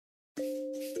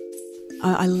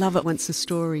I love it once the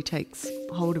story takes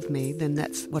hold of me, then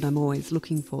that's what I'm always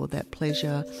looking for, that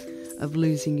pleasure of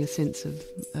losing your sense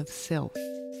of self.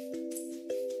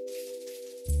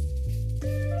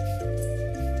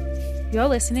 You're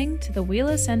listening to the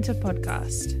Wheeler Centre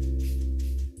podcast.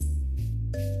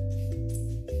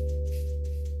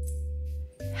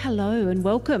 Hello and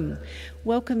welcome.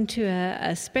 Welcome to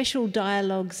a special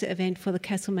dialogues event for the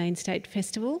Castlemaine State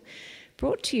Festival,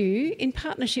 brought to you in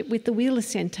partnership with the Wheeler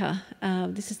Centre.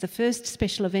 This is the first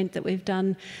special event that we've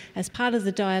done as part of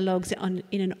the dialogues in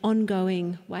an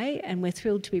ongoing way, and we're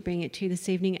thrilled to be bringing it to you this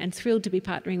evening and thrilled to be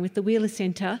partnering with the Wheeler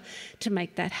Centre to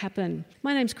make that happen.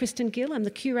 My name's Kristen Gill. I'm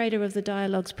the curator of the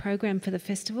dialogues program for the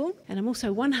festival, and I'm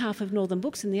also one half of Northern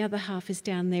Books, and the other half is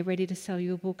down there ready to sell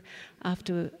you a book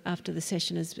after the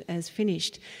session has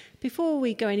finished. Before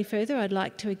we go any further, I'd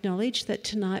like to acknowledge that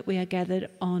tonight we are gathered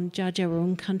on Dja Dja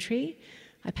Wurrung country.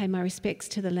 I pay my respects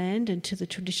to the land and to the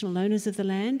traditional owners of the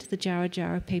land, the Djara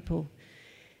Djara people,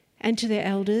 and to their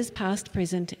elders, past,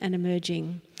 present and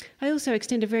emerging. I also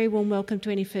extend a very warm welcome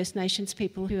to any First Nations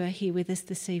people who are here with us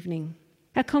this evening.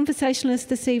 Our conversationalist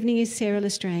this evening is Sarah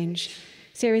Lestrange.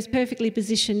 Sarah is perfectly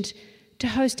positioned to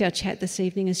host our chat this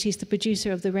evening, as she's the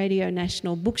producer of the Radio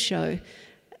National book show,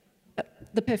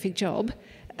 The Perfect Job.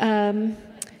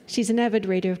 She's an avid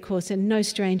reader, of course, and no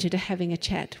stranger to having a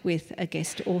chat with a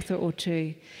guest author or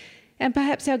two. And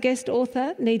perhaps our guest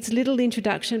author needs little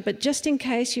introduction, but just in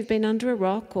case you've been under a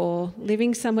rock or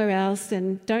living somewhere else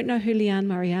and don't know who Liane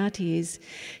Moriarty is,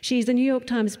 she's the New York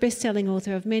Times best-selling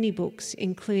author of many books,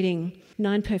 including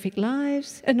Nine Perfect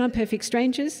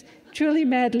Strangers, Truly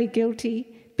Madly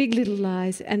Guilty, Big Little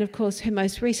Lies, and of course her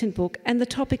most recent book and the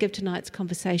topic of tonight's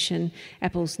conversation,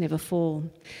 Apples Never Fall.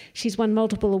 She's won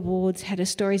multiple awards, had her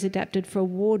stories adapted for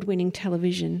award-winning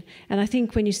television, and I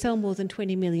think when you sell more than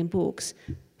 20 million books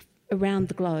around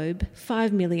the globe,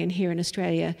 5 million here in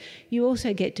Australia, you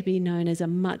also get to be known as a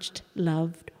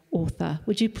much-loved author.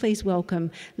 Would you please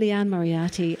welcome Liane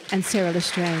Moriarty and Sarah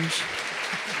Lestrange.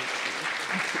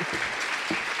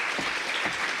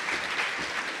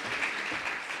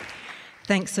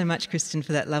 Thanks so much, Kristen,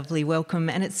 for that lovely welcome.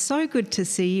 And it's so good to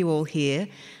see you all here.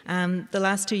 The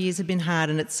last 2 years have been hard,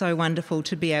 and it's so wonderful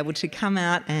to be able to come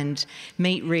out and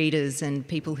meet readers and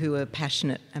people who are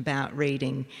passionate about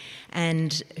reading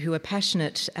and who are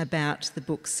passionate about the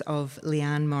books of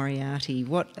Liane Moriarty.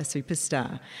 What a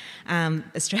superstar.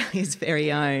 Australia's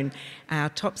very own, our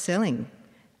top-selling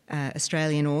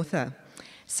Australian author.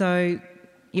 So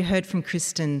you heard from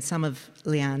Kristen some of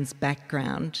Liane's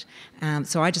background,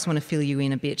 so I just want to fill you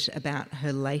in a bit about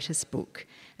her latest book,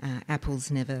 Apples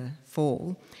Never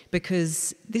Fall,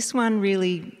 because this one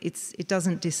really, it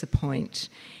doesn't disappoint.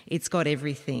 It's got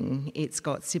everything. It's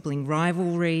got sibling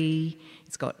rivalry,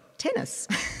 it's got tennis,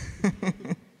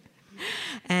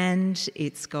 and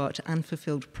it's got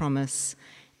unfulfilled promise,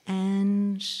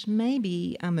 and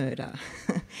maybe a murder.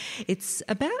 It's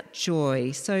about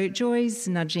Joy. So Joy's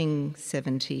nudging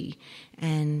 70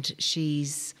 and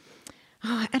she's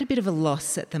at a bit of a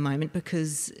loss at the moment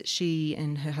because she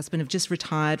and her husband have just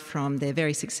retired from their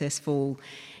very successful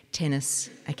tennis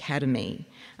academy.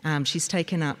 She's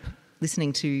taken up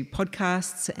listening to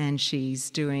podcasts and she's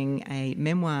doing a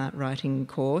memoir writing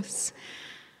course.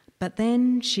 But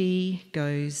then she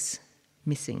goes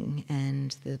missing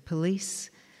and the police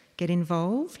get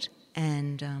involved,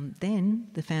 and then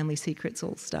the family secrets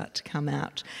all start to come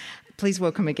out. Please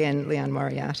welcome again Liane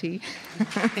Moriarty.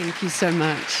 Thank you so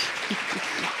much.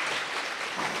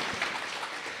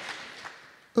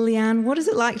 Liane, what is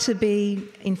it like to be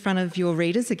in front of your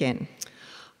readers again?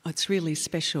 It's really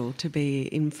special to be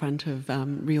in front of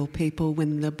real people.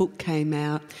 When the book came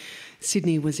out,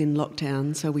 Sydney was in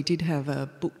lockdown, so we did have a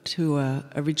book tour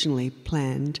originally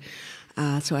planned.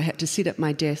 So I had to sit at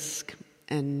my desk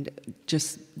and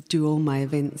just do all my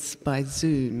events by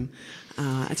Zoom.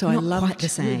 So I loved quite the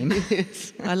same.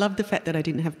 Yes, I loved the fact that I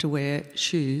didn't have to wear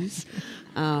shoes,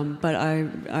 but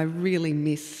I really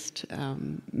missed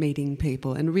meeting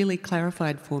people, and really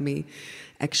clarified for me,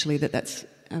 actually, that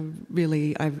I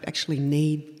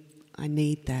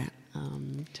need that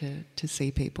to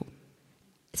see people.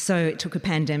 So it took a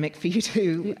pandemic for you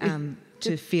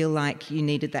to feel like you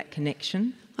needed that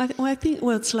connection? I think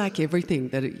it's like everything,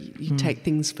 that you take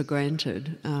things for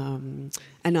granted. And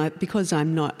because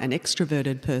I'm not an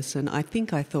extroverted person, I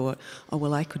thought,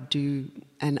 I could do...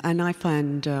 And I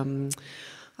find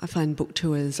I find book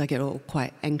tours, I get all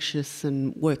quite anxious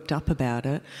and worked up about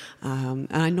it. And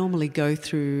I normally go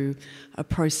through a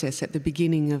process at the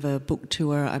beginning of a book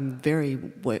tour. I'm very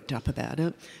worked up about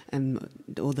it, and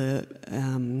all the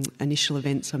initial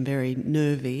events, I'm very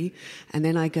nervy. And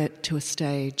then I get to a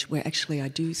stage where actually I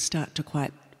do start to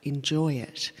quite enjoy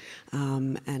it,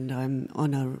 and I'm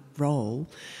on a roll.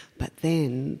 But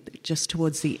then just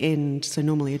towards the end, so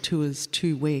normally a tour's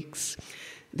 2 weeks,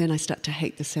 then I start to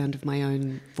hate the sound of my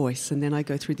own voice, and then I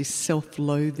go through this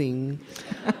self-loathing,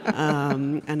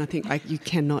 and I think you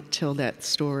cannot tell that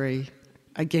story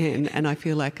again. And I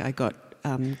feel like I got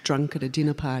drunk at a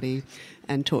dinner party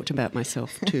and talked about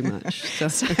myself too much.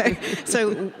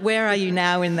 So where are you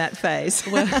now in that phase?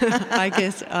 Well, I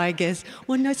guess.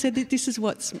 Well, no. So this is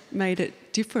what's made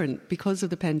it different because of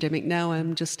the pandemic. Now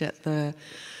I'm just at the,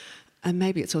 and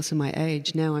maybe it's also my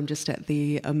age. Now I'm just at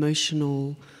the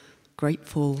emotional,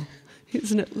 grateful,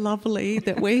 isn't it lovely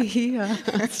that we're here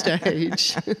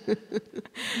stage?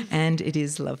 And it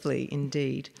is lovely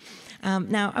indeed.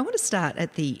 Now, I want to start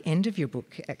at the end of your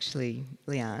book, actually,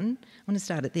 Liane. I want to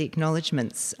start at the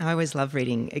acknowledgements. I always love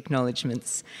reading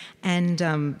acknowledgements. And,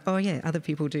 other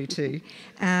people do too.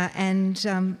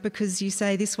 Because you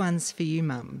say, this one's for you,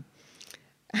 Mum.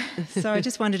 So I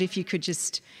just wondered if you could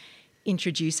just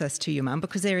introduce us to your mum,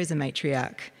 because there is a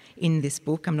matriarch in this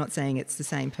book. I'm not saying it's the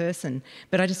same person,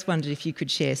 but I just wondered if you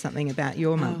could share something about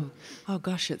your mum. Oh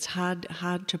gosh, it's hard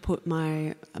to put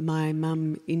my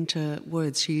mum into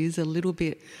words. She is a little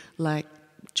bit like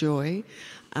Joy.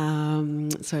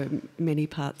 So many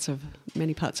parts of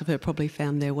her probably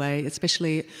found their way,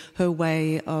 especially her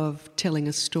way of telling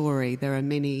a story. There are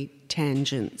many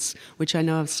tangents, which I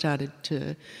know I've started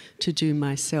to do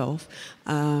myself.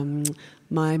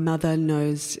 My mother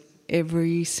knows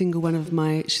every single one of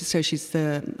she's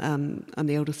I'm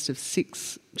the eldest of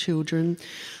 6 children.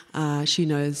 She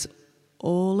knows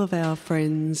all of our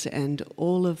friends and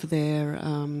all of their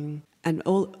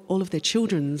all of their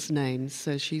children's names.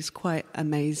 So she's quite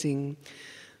amazing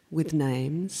with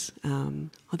names.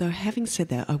 Although having said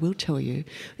that, I will tell you,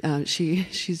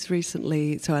 she's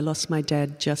recently. So I lost my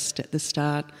dad just at the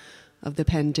start of the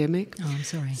pandemic. Oh, I'm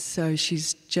sorry. So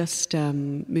she's just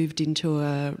moved into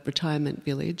a retirement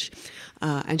village,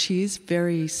 and she is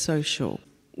very social,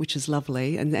 which is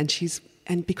lovely.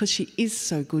 And because she is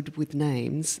so good with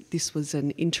names, this was an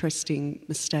interesting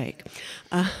mistake,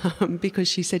 because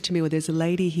she said to me, "Well, there's a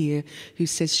lady here who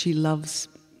says she loves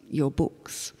your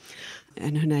books,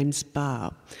 and her name's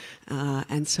Barb,"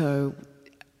 and so.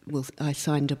 Well, I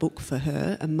signed a book for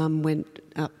her, and Mum went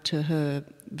up to her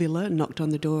villa, knocked on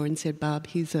the door and said, "Barb,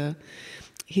 here's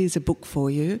a book for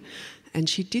you." And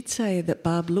she did say that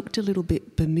Barb looked a little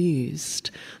bit bemused,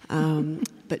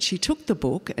 but she took the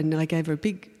book, and I gave her a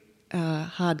big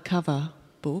hardcover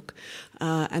book,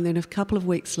 and then a couple of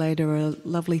weeks later a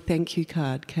lovely thank you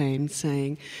card came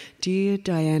saying, "Dear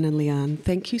Diane and Liane,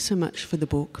 thank you so much for the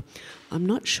book. I'm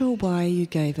not sure why you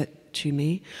gave it to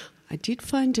me. I did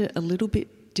find it a little bit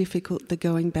difficult, the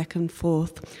going back and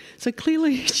forth." So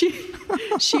clearly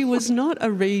she was not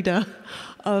a reader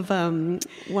of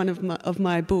one of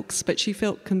my books, but she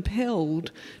felt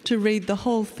compelled to read the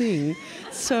whole thing.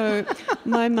 So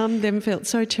my mum then felt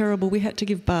so terrible we had to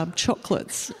give Barb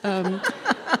chocolates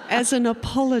as an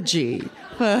apology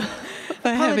for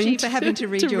having to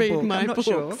read your book. I'm not books.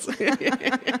 Sure.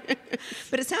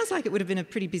 But it sounds like it would have been a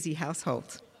pretty busy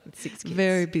household. With 6 kids.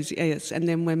 Very busy, yes. And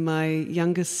then when my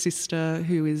youngest sister,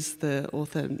 who is the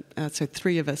author, so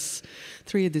 3 of us,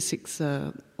 3 of the 6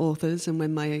 authors, and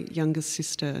when my youngest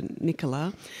sister,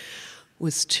 Nicola,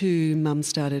 was 2, Mum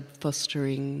started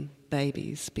fostering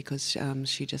babies because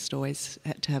she just always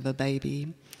had to have a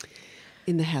baby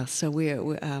in the house. So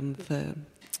we're for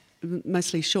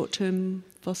mostly short-term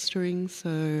fostering,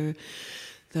 so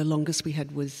the longest we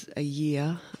had was a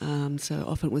year, so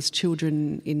often it was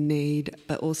children in need,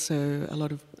 but also a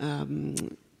lot of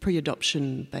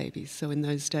pre-adoption babies. So in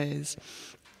those days,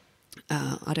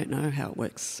 I don't know how it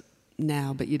works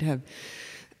now, but you'd have,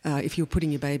 if you were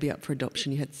putting your baby up for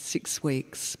adoption, you had 6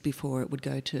 weeks before it would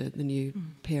go to the new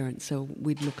parent. So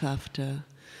we'd look after,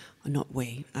 not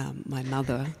we, my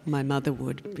mother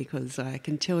would, because I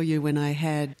can tell you when I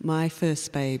had my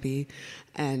first baby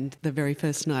and the very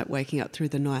first night waking up through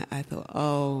the night, I thought,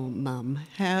 "Oh, Mum,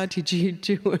 how did you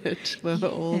do it for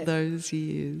all those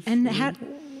years?" And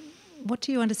what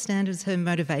do you understand as her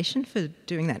motivation for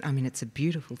doing that? I mean, it's a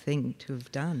beautiful thing to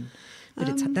have done,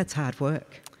 but that's hard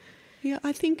work. Yeah,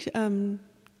 I think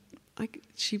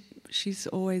she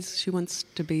wants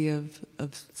to be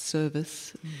of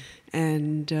service,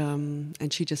 and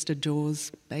she just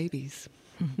adores babies.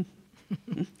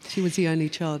 She was the only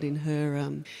child in her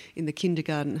in the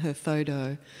kindergarten. Her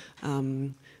photo.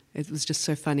 It was just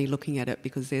so funny looking at it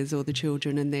because there's all the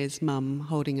children and there's Mum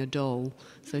holding a doll.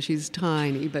 So she's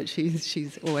tiny, but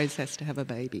she's always has to have a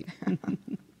baby.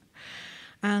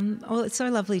 Well, it's so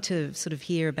lovely to sort of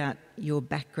hear about your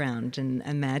background and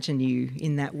imagine you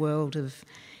in that world of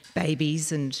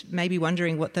babies, and maybe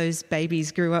wondering who those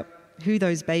babies grew up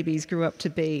to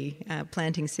be,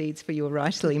 planting seeds for your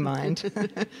writerly mind.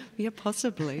 Yeah,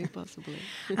 possibly.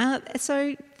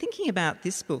 So thinking about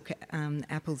this book,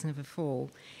 Apples Never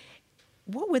Fall,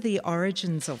 what were the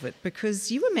origins of it?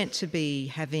 Because you were meant to be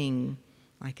having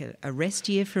like a rest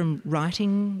year from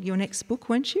writing your next book,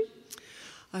 weren't you?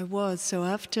 I was. So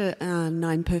after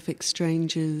Nine Perfect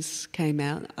Strangers came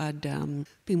out, I'd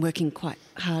been working quite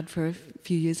hard for a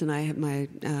few years, and I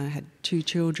had 2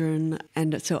 children.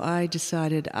 And so I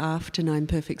decided after Nine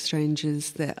Perfect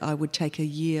Strangers that I would take a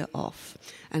year off,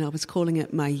 and I was calling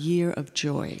it my year of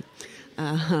joy.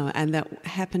 And that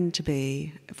happened to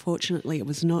be, fortunately, it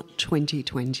was not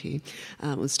 2020,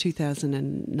 it was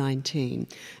 2019.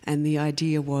 And the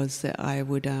idea was that I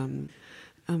would...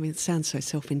 it sounds so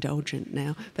self-indulgent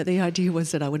now, but the idea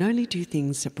was that I would only do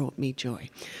things that brought me joy.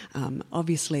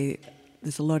 Obviously,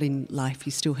 there's a lot in life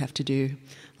you still have to do,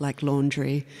 like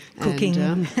laundry, cooking,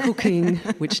 and cooking,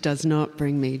 which does not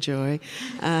bring me joy.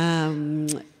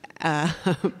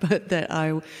 But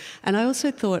I also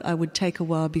thought I would take a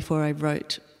while before I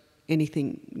wrote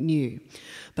anything new.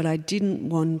 But I didn't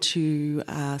want to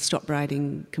stop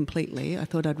writing completely. I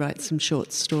thought I'd write some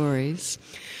short stories.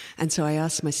 And so I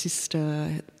asked my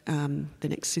sister, the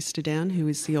next sister down, who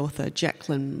is the author,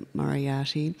 Jacqueline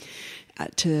Moriarty,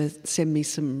 to send me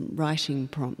some writing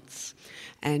prompts.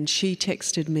 And she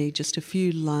texted me just a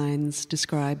few lines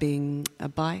describing a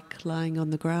bike lying on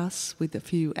the grass with a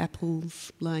few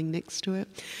apples lying next to it.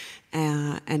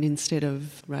 And instead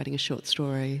of writing a short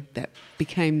story, that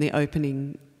became the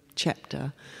opening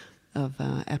chapter of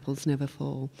Apples Never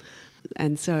Fall.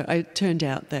 And so it turned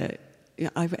out that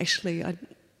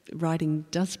writing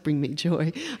does bring me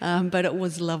joy, but it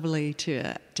was lovely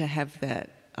to have that.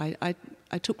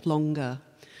 I took longer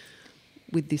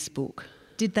with this book.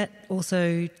 Did that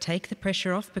also take the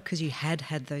pressure off, because you had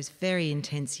those very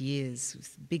intense years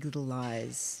with Big Little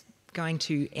Lies, going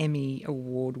to Emmy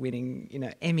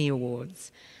Award-winning, Emmy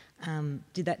Awards?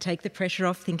 Did that take the pressure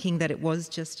off, thinking that it was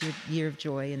just your year of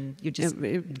joy and you just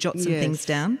jot some things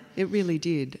down? It really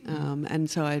did. And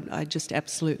so I just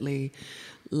absolutely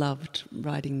loved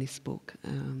writing this book.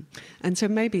 And so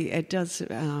maybe it does...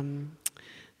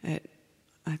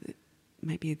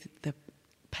 maybe the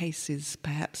pace is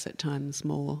perhaps at times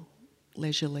more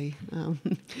leisurely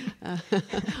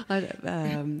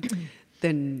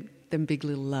than Big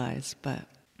Little Lies, but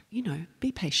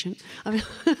be patient. I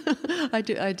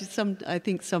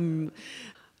think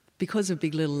because of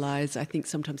Big Little Lies, I think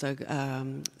sometimes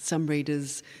some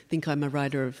readers think I'm a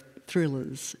writer of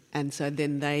thrillers, and so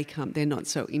then they're not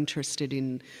so interested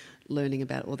in learning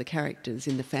about all the characters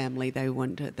in the family. They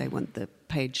want the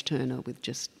page turner with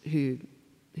just who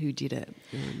did it.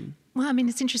 Well, I mean,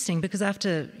 it's interesting because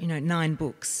after 9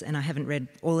 books, and I haven't read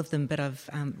all of them, but I've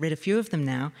read a few of them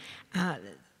now.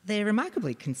 They're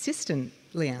remarkably consistent,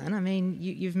 Liane. I mean,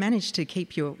 you've managed to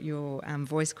keep your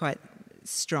voice quite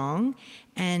strong,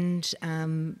 and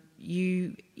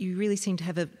you really seem to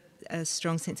have a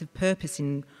strong sense of purpose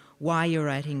in why you're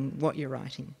writing what you're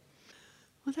writing.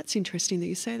 Well, that's interesting that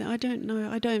you say that. I don't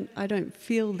know. I don't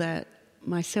feel that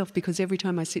myself, because every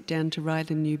time I sit down to write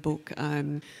a new book,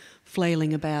 I'm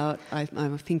flailing about.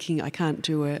 I'm thinking I can't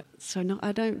do it. So no,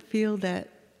 I don't feel that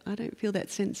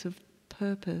sense of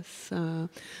purpose.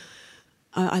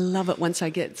 I love it once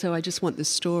I get. So I just want the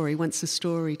story. Once the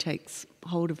story takes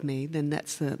hold of me, then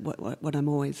that's what I'm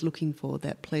always looking for.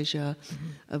 That pleasure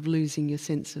of losing your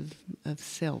sense of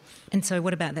self. And so,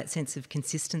 what about that sense of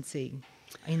consistency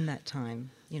in that time?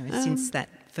 Since that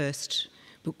first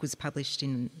book was published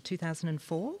in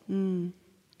 2004.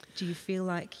 Do you feel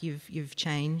like you've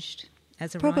changed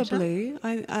as a writer? Probably.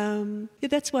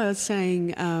 That's why I was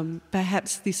saying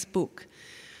perhaps this book,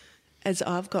 as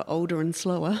I've got older and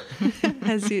slower,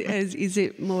 is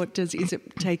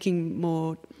it taking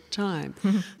more time?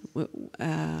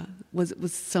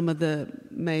 Was some of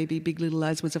maybe Big Little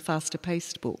Lies was a faster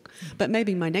paced book, but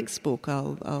maybe my next book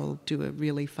I'll do a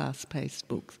really fast paced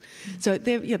book. So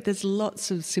there's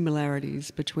lots of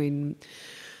similarities between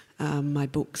my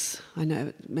books. I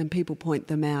know when people point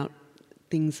them out,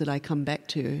 things that I come back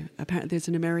to. Apparently, there's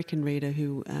an American reader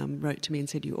who wrote to me and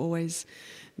said, "You always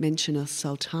mention a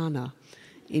sultana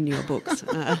in your books?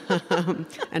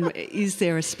 And is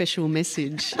there a special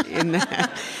message in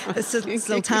that?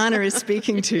 Sultana is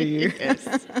speaking to you.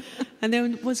 Yes. And there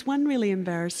was one really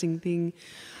embarrassing thing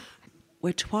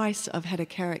where twice I've had a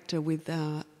character with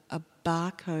a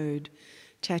barcode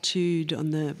tattooed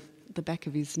on the back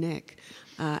of his neck.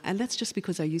 And that's just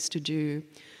because I used to do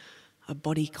a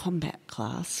body combat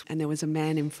class, and there was a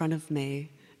man in front of me,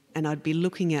 and I'd be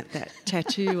looking at that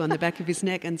tattoo on the back of his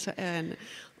neck, and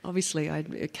obviously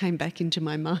it came back into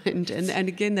my mind, and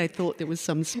again they thought there was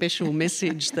some special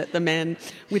message that the man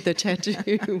with the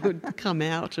tattoo would come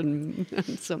out and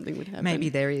something would happen. Maybe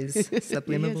there is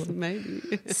subliminal. Yes,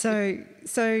 maybe.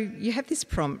 So you have this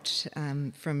prompt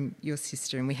from your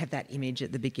sister, and we have that image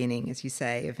at the beginning, as you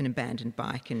say, of an abandoned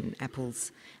bike and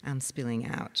apples spilling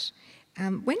out.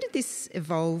 When did this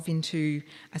evolve into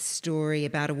a story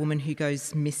about a woman who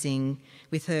goes missing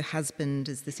with her husband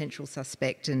as the central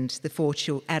suspect and the 4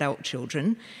 adult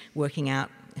children working out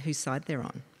whose side they're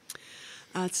on?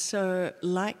 So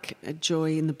like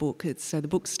Joy in the book, the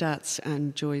book starts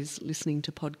and Joy's listening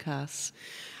to podcasts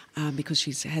because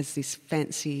she has this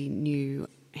fancy new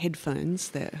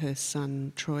headphones that her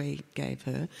son Troy gave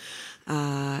her.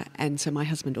 And so my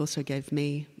husband also gave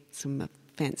me some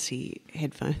fancy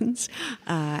headphones,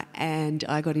 and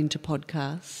I got into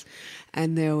podcasts,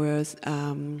 and there was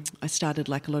I started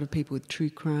like a lot of people with true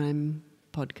crime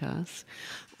podcasts,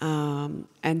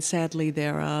 and sadly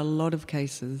there are a lot of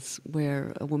cases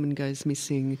where a woman goes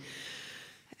missing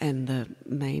and the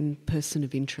main person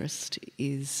of interest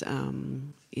is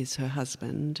her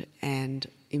husband, and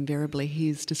invariably he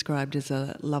is described as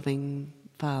a loving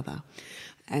father.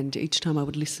 And each time I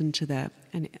would listen to that,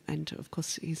 and of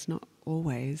course he's not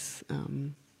always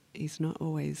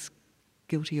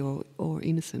guilty or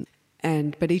innocent.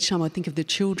 But each time I think of the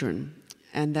children,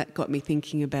 and that got me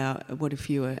thinking about what if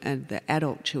you were, and the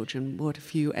adult children, what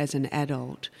if you as an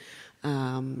adult,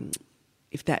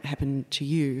 if that happened to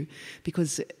you,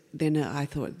 because then I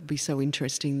thought it'd be so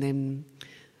interesting then,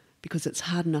 because it's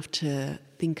hard enough to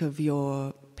think of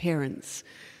your parents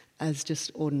as just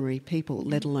ordinary people,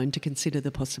 let alone to consider the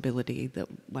possibility that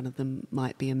one of them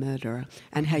might be a murderer,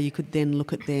 and how you could then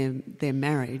look at their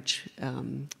marriage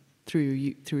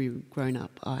through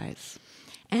grown-up eyes.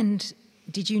 And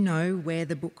did you know where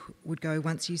the book would go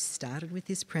once you started with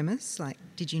this premise? Like,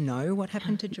 did you know what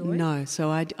happened to Joy? No, so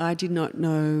I did not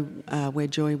know where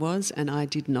Joy was, and I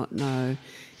did not know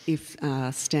if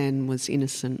Stan was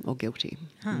innocent or guilty.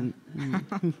 Huh.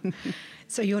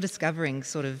 So you're discovering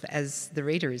sort of as the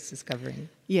reader is discovering.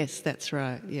 Yes, that's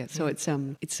right. Yeah, so it's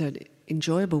an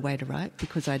enjoyable way to write,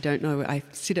 because I don't know. I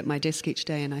sit at my desk each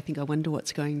day and I think, I wonder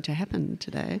what's going to happen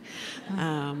today.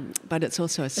 But it's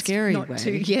also a scary way.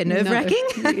 Too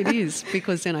nerve-wracking. No, it is,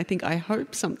 because then I think, I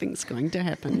hope something's going to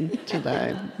happen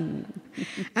today.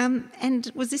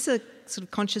 And was this a sort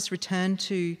of conscious return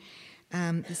to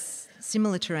this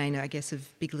similar terrain, I guess,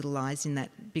 of Big Little Lies, in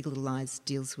that Big Little Lies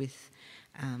deals with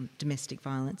domestic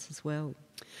violence as well?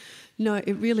 No,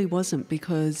 it really wasn't,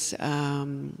 because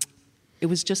it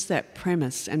was just that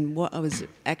premise, and what I was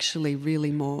actually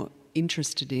really more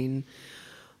interested in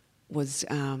was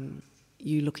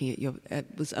you looking at it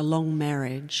was a long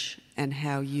marriage, and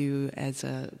how you as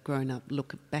a grown-up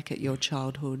look back at your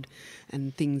childhood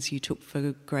and things you took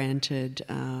for granted.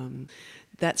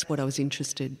 That's what I was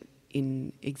interested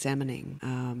in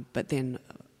examining. But then,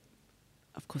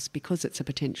 of course, because it's a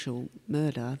potential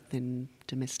murder, then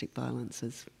domestic violence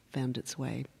has found its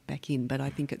way back in. But I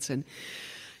think it's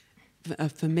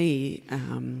for me,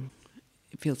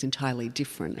 it feels entirely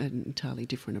different, an entirely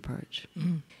different approach.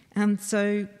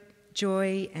 So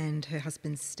Joy and her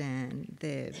husband Stan,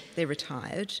 they're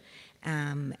retired,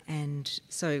 and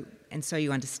so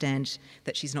you understand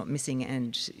that she's not missing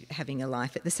and having a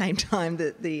life at the same time.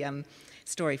 That the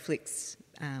story flicks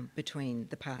between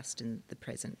the past and the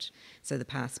present. So the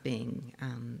past being,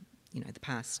 the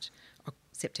past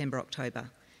September,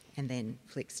 October, and then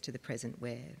flicks to the present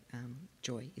where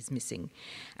Joy is missing.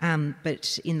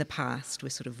 But in the past, we're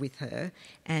sort of with her,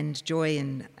 and Joy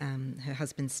and her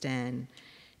husband Stan,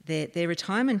 their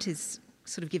retirement is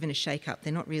sort of given a shake-up.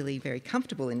 They're not really very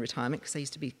comfortable in retirement because they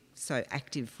used to be so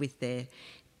active with their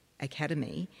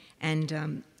academy,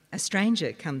 and a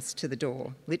stranger comes to the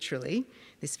door, literally,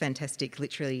 this fantastic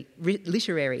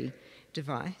literary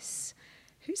device.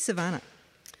 Who's Savannah?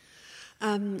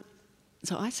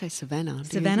 So I say Savannah.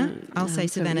 Savannah? I'll say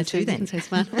Savannah too then. You can say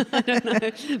Savannah. I don't know.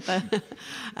 But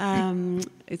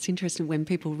it's interesting when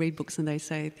people read books and they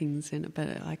say things in it, but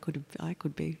I could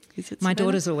be. Is it My Savannah?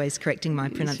 daughter's always correcting my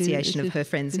pronunciation of her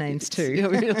friends' names too. Oh,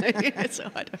 really?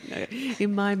 So I don't know.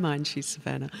 In my mind, she's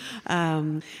Savannah.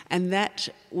 And that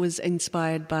was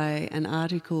inspired by an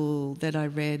article that I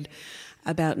read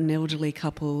about an elderly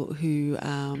couple who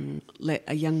let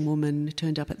a young woman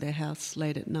turned up at their house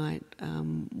late at night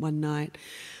one night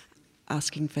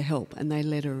asking for help, and they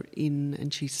let her in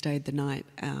and she stayed the night.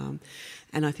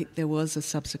 And I think there was a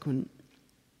subsequent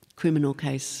criminal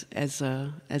case as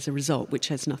a result, which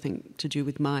has nothing to do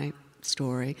with my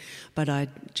story, but I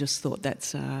just thought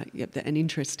that's an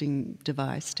interesting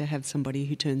device to have somebody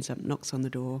who turns up, knocks on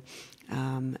the door,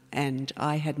 and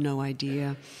I had no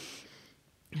idea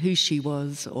who she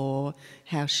was or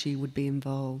how she would be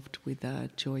involved with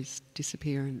Joy's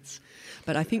disappearance.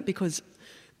 But I think because,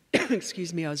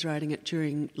 excuse me, I was writing it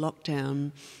during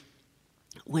lockdown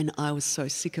when I was so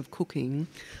sick of cooking,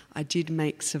 I did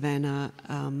make Savannah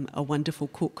a wonderful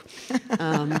cook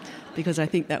because I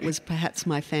think that was perhaps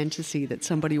my fantasy, that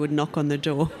somebody would knock on the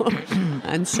door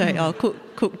and say, I'll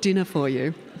cook dinner for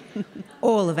you.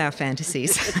 All of our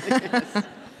fantasies.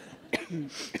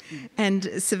 And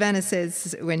Savannah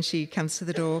says when she comes to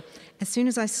the door, as soon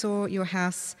as I saw your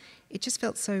house, it just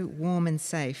felt so warm and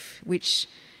safe, which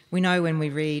we know when we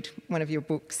read one of your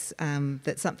books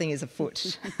that something is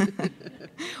afoot.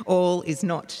 All is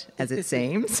not as it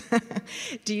seems.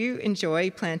 Do you enjoy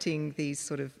planting these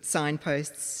sort of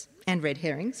signposts and red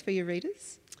herrings for your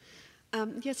readers?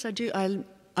 Yes, I do.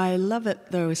 I love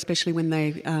it, though, especially when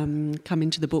they come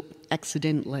into the book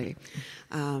accidentally.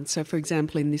 So, for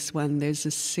example, in this one, there's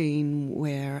a scene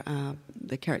where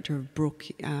the character of Brooke...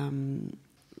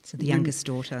 so the youngest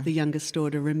daughter. The youngest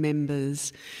daughter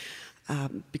remembers...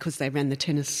 because they ran the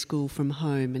tennis school from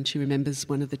home, and she remembers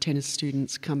one of the tennis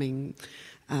students coming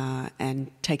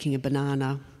and taking a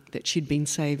banana that she'd been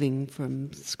saving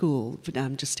from school,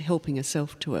 just helping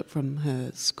herself to it from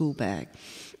her school bag.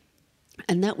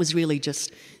 And that was really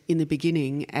just, in the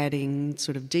beginning, adding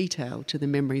sort of detail to the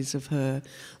memories of her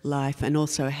life, and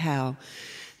also how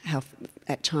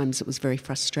at times it was very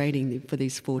frustrating for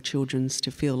these four children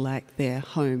to feel like their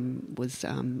home was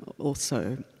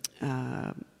also...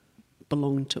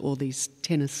 belonged to all these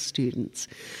tennis students.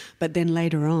 But then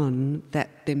later on,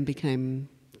 that then became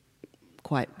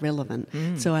quite relevant.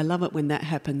 So I love it when that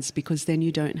happens, because then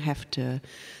you don't have to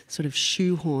sort of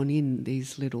shoehorn in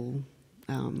these little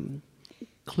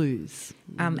clues.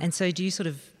 And so do you sort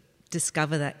of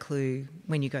discover that clue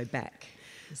when you go back?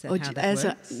 Is that how that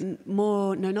works?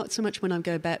 Not so much when I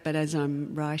go back, but as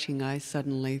I'm writing, I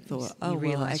suddenly thought,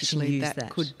 actually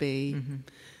that could be... Mm-hmm.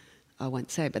 I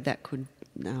won't say, but that could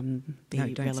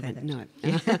be relevant. No.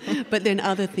 But then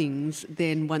other things,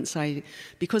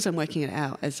 because I'm working it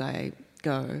out as I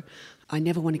go, I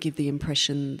never want to give the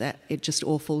impression that it just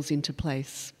all falls into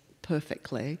place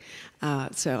perfectly.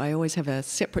 So I always have a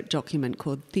separate document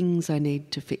called Things I Need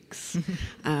to Fix.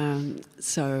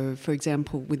 So, for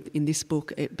example, in this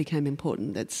book, it became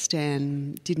important that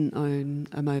Stan didn't own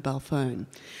a mobile phone.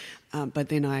 But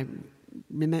then I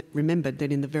remembered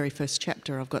that in the very first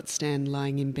chapter I've got Stan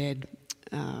lying in bed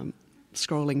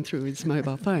scrolling through his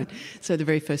mobile phone. So the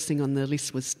very first thing on the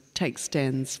list was take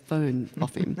Stan's phone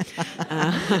off him.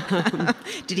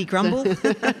 Did he grumble?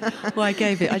 Well, I just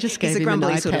gave him an iPad. He's a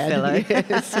grumbly sort of fellow.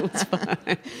 Yes, it was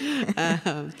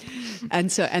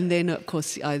fine. And then, of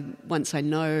course, once I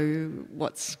know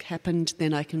what's happened,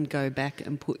 then I can go back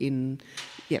and put in,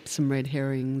 some red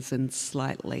herrings and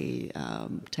slightly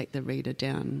take the reader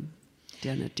down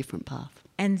a different path.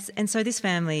 And so this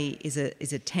family is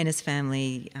a tennis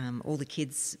family. All the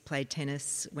kids played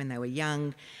tennis when they were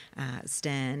young.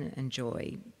 Stan and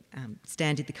Joy.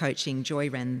 Stan did the coaching.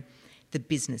 Joy ran the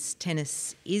business.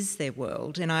 Tennis is their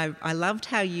world. And I loved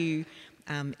how you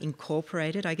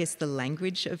incorporated, I guess, the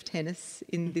language of tennis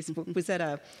in this book. Was that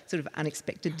a sort of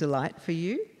unexpected delight for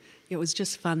you? It was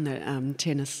just fun that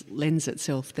tennis lends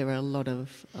itself. There are a lot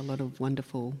of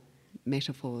wonderful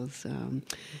metaphors,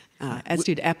 as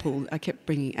did apple. I kept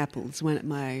bringing apples. One of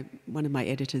my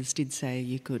editors did say,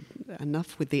 you could,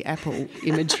 enough with the apple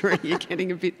imagery, you're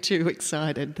getting a bit too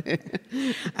excited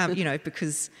there.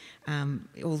 Because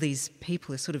all these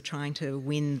people are sort of trying to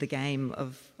win the game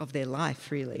of their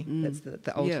life, really. That's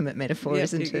the ultimate metaphor,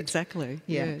 isn't it? Exactly.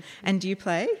 Yeah. Yes. And do you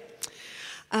play?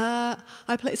 I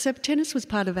play. So tennis was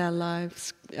part of our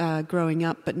lives growing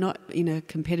up, but not in a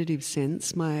competitive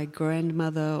sense. My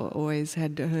grandmother always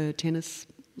had her tennis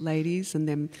ladies, and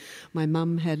then my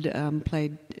mum had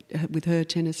played with her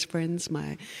tennis friends.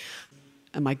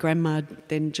 and my grandma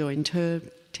then joined her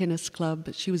tennis club.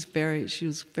 But she was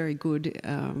very good,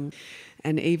 and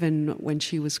even when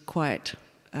she was quite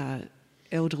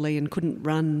elderly and couldn't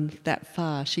run that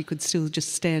far, she could still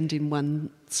just stand in one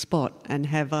spot and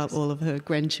have all of her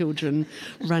grandchildren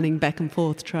running back and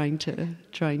forth trying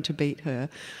to beat her.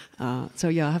 So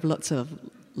yeah, I have lots of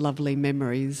lovely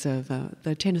memories of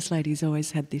the tennis ladies.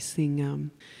 Always had this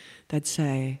thing, they'd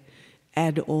say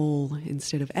add all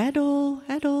instead of add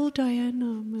all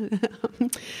Diane,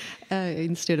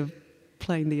 instead of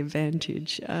playing the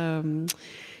advantage.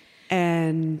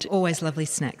 And always lovely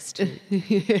snacks too.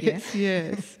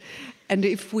 Yes. And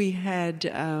if we had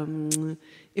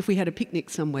a picnic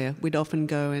somewhere, we'd often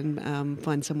go and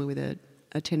find somewhere with a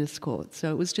tennis court.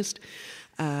 So it was just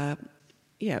a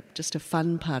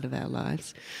fun part of our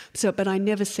lives. But I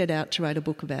never set out to write a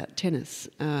book about tennis.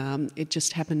 It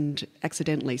just happened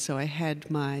accidentally. So I had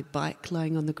my bike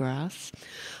lying on the grass.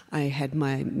 I had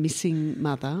my missing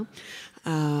mother.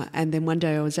 And then one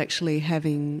day I was actually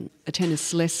having a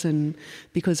tennis lesson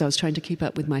because I was trying to keep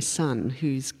up with my son,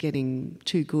 who's getting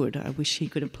too good. I wish he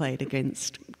could have played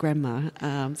against Grandma.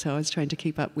 So I was trying to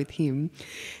keep up with him.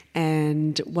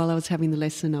 And while I was having the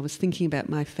lesson, I was thinking about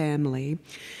my family,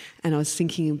 and I was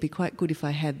thinking it would be quite good if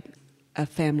I had a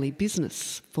family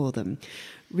business for them,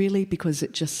 really, because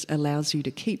it just allows you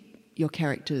to keep your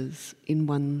characters in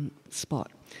one spot.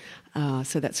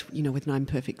 So that's, with 9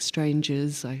 Perfect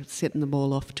Strangers, I sent them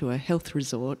all off to a health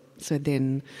resort. So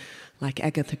then, like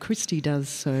Agatha Christie does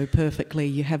so perfectly,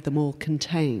 you have them all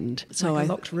contained. So like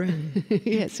a locked room.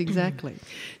 Yes, exactly.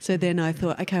 So then I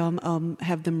thought, okay, I'll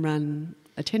have them run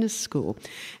a tennis school.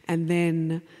 And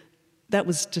then that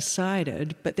was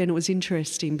decided, but then it was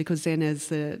interesting because then as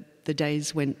the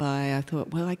days went by, I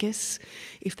thought, well, I guess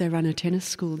if they run a tennis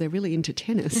school, they're really into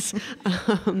tennis.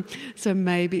 So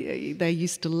maybe they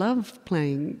used to love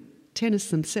playing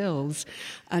tennis themselves,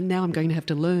 and now I'm going to have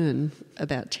to learn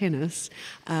about tennis.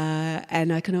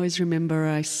 And I can always remember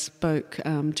I spoke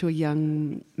to a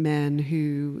young man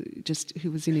who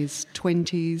was in his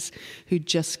 20s, who'd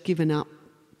just given up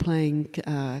playing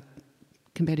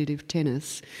competitive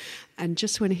tennis. And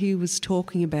just when he was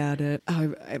talking about it,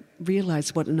 I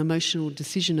realised what an emotional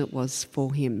decision it was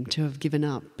for him to have given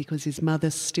up, because his mother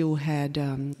still had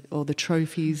all the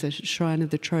trophies, a shrine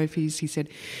of the trophies. He said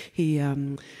he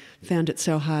found it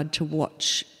so hard to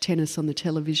watch tennis on the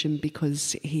television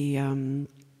because he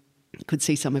could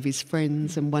see some of his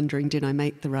friends and wondering, did I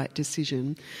make the right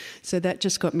decision? So that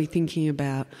just got me thinking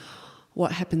about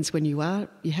what happens when you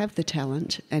have the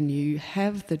talent and you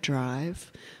have the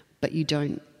drive, but you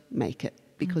don't make it,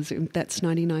 because that's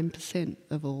 99%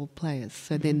 of all players.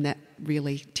 So then that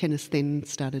really, tennis then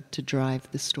started to drive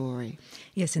the story.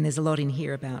 Yes, and there's a lot in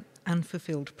here about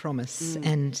unfulfilled promise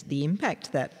and the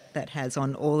impact that has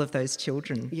on all of those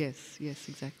children. Yes,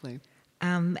 exactly.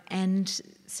 And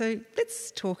so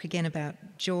let's talk again about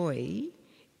Joy.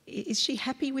 Is she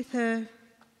happy with her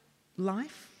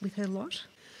life, with her lot?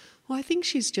 Well, I think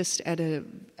she's just at a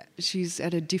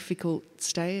difficult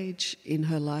stage in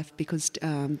her life because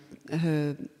the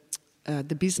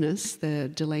business,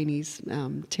 the Delaney's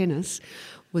tennis,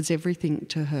 was everything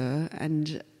to her,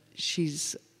 and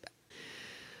she's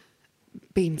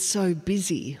been so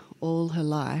busy all her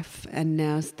life, and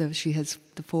now she has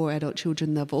the 4 adult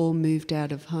children. They've all moved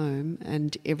out of home,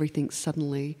 and everything's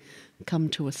suddenly come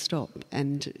to a stop.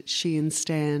 And she and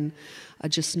Stan are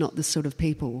just not the sort of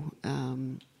people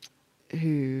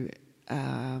who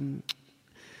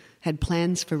had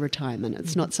plans for retirement.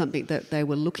 It's not something that they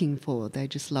were looking for. They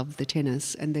just loved the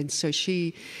tennis. And then so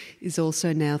she is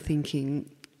also now thinking,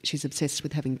 she's obsessed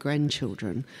with having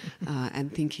grandchildren,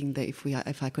 and thinking that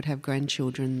if I could have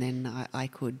grandchildren, then I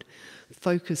could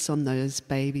focus on those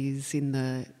babies in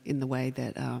the way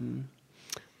that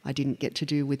I didn't get to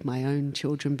do with my own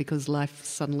children, because life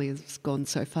suddenly has gone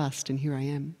so fast, and here I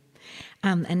am.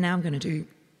 And now I'm going to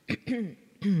do...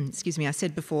 Excuse me, I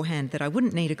said beforehand that I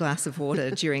wouldn't need a glass of water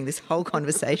during this whole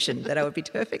conversation, that I would be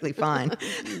perfectly fine.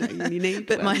 No, you need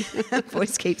but one. My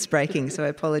voice keeps breaking, so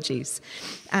apologies.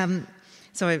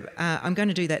 So I'm going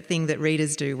to do that thing that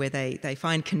readers do where they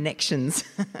find connections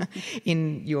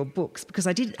in your books, because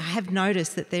I have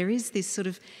noticed that there is this sort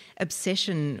of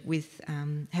obsession with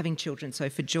having children.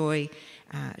 So for Joy,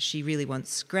 she really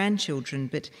wants grandchildren,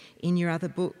 but in your other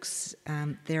books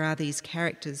there are these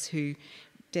characters who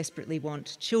desperately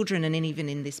want children, and even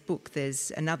in this book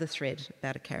there's another thread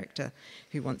about a character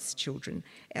who wants children.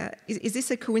 Is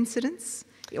this a coincidence?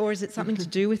 Or is it something to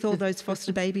do with all those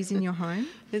foster babies in your home?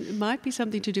 It might be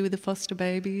something to do with the foster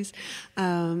babies.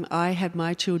 I had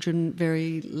my children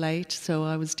very late, so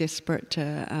I was desperate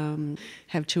to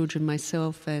have children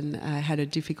myself, and I had a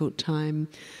difficult time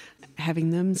having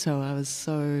them, so I was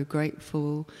so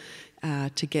grateful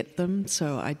to get them.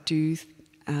 So I do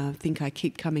think I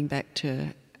keep coming back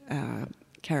to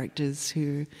characters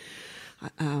who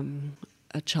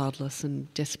are childless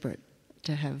and desperate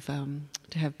to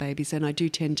have babies, and I do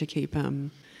tend to keep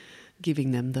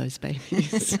giving them those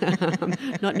babies,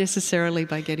 not necessarily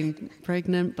by getting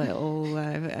pregnant, but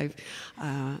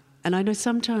and I know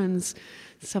sometimes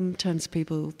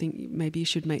people think maybe you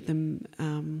should make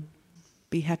them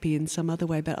be happy in some other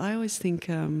way, but I always think,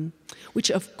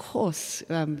 which of course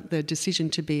the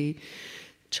decision to be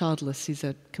childless is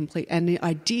a complete, and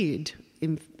I did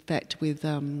in fact with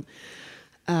 9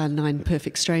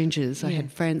 Perfect Strangers. I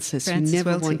had Frances who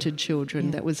never wanted children.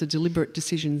 Yeah. That was a deliberate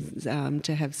decision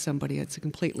to have somebody. It's a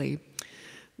completely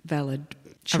valid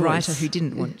choice. A writer who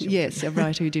didn't want children. Yes, a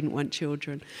writer who didn't want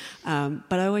children.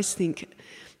 But I always think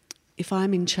if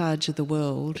I'm in charge of the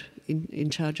world, in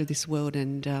charge of this world,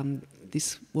 and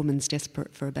this woman's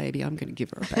desperate for a baby, I'm going to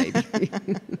give her a baby.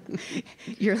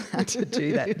 You're allowed to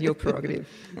do that, your prerogative.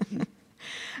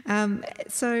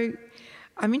 So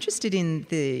I'm interested in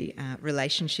the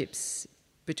relationships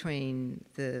between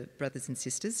the brothers and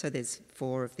sisters. So there's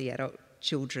 4 of the adult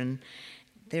children.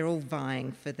 They're all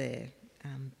vying for their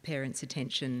parents'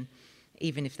 attention,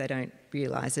 even if they don't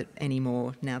realise it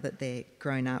anymore now that they're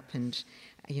grown up. And,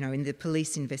 in the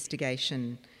police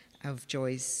investigation of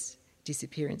Joy's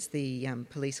disappearance, the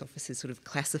police officers sort of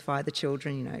classify the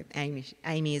children.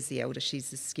 Amy is the elder, she's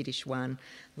the skittish one.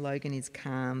 Logan is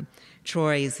calm.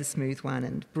 Troy is the smooth one,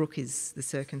 and Brooke is the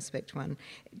circumspect one.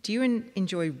 Do you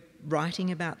enjoy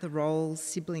writing about the roles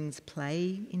siblings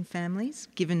play in families,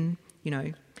 given,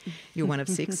 you're one of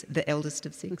 6, the eldest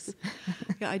of 6?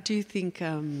 Yeah, I do think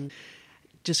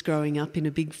just growing up in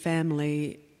a big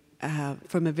family,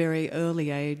 from a very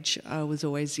early age, I was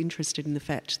always interested in the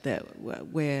fact that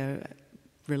we're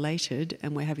related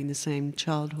and we're having the same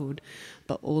childhood,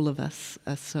 but all of us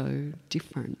are so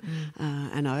different.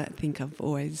 And I think I've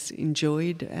always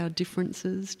enjoyed our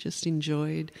differences, just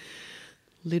enjoyed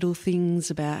little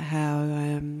things about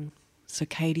how... so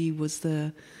Katie was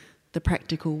the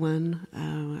practical one.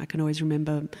 I can always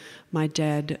remember my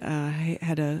dad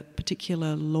had a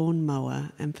particular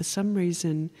lawnmower, and for some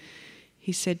reason...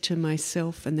 he said to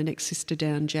myself and the next sister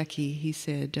down, Jackie, he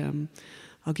said,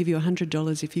 I'll give you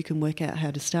 $100 if you can work out how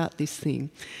to start this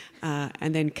thing.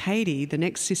 And then Katie, the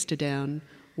next sister down,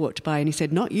 walked by and he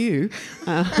said, not you,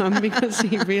 because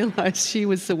he realised she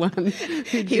was the one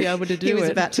who'd be able to do it. He was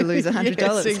about to lose $100.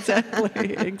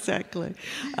 Yes, exactly.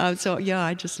 So, yeah,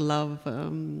 I just love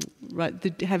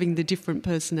having the different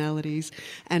personalities.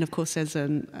 And, of course, as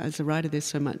a writer, there's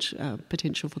so much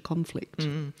potential for conflict.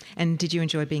 And did you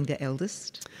enjoy being the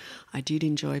eldest? I did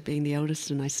enjoy being the eldest,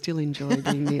 and I still enjoy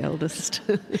being the eldest.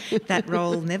 That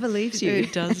role never leaves you.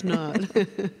 It does not.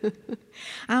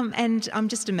 And I'm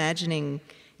just imagining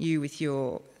you with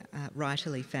your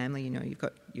writerly family. You've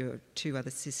got your 2 other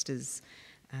sisters,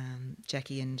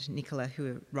 Jackie and Nicola, who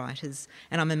are writers,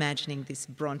 and I'm imagining this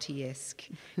Bronte-esque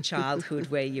childhood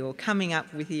where you're coming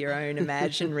up with your own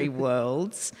imaginary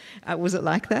worlds. Was it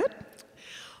like that?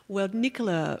 Well,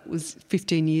 Nicola was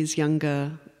 15 years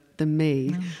younger than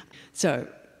me. So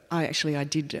I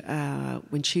did,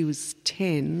 when she was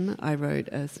 10, I wrote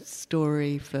a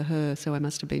story for her, so I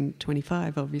must have been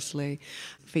 25, obviously,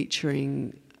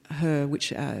 featuring her,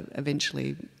 which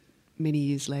eventually, many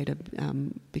years later,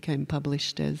 became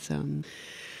published as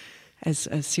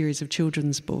a series of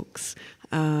children's books.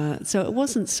 So it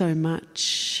wasn't so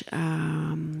much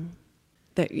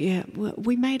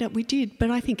we did,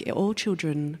 but I think all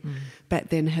children back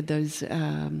then had those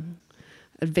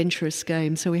adventurous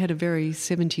games. So we had a very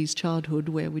 70s childhood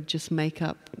where we'd just make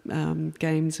up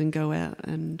games and go out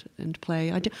and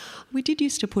play. We did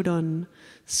used to put on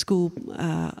school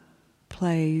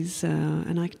plays,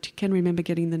 and I can remember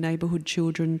getting the neighbourhood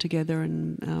children together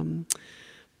and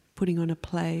putting on a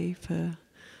play for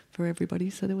everybody.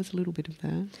 So there was a little bit of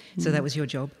that. So that was your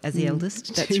job as the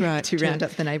eldest? That's right. To round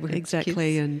up the neighbourhood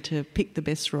exactly, kids. And to pick the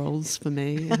best roles for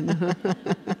me.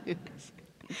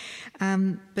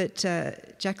 But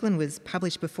Jacqueline was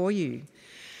published before you.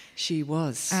 She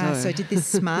was. So did this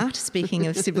smart, speaking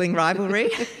of sibling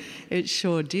rivalry? It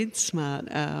sure did smart.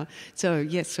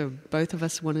 So both of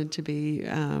us wanted to be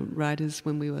writers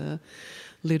when we were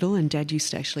little, and Dad used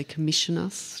to actually commission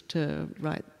us to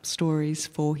write stories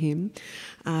for him.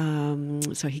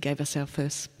 So he gave us our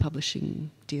first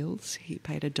publishing deals. He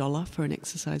paid $1 for an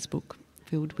exercise book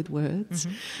filled with words.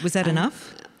 Mm-hmm. Was that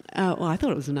enough? Well, I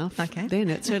thought it was enough. Okay. Then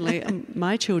it certainly,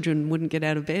 my children wouldn't get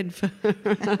out of bed for.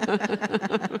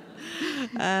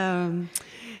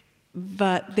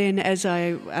 But then as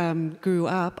I grew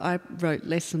up, I wrote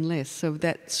less and less. So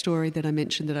that story that I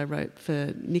mentioned that I wrote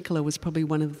for Nicola was probably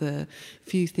one of the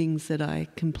few things that I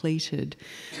completed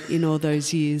in all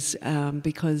those years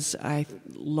because I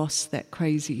lost that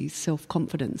crazy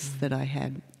self-confidence that I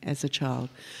had as a child.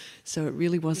 So it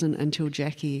really wasn't until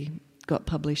Jackie got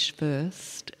published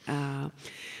first,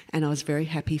 and I was very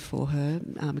happy for her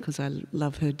because I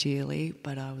love her dearly,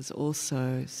 but I was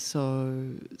also so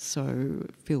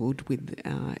filled with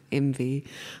envy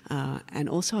and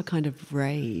also a kind of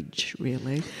rage,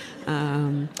 really.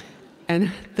 And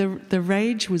the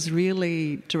rage was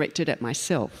really directed at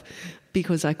myself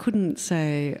because I couldn't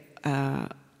say I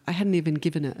hadn't even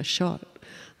given it a shot.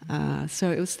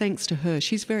 So it was thanks to her.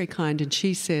 She's very kind, and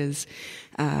she says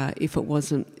if it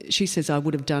wasn't, she says I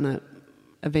would have done it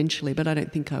eventually, but I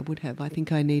don't think I would have. I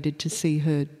think I needed to see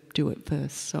her do it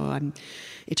first. So I'm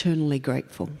eternally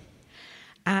grateful.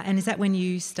 And is that when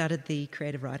you started the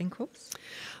creative writing course?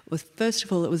 Well, first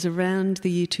of all, it was around the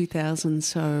year 2000.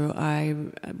 So I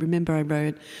remember I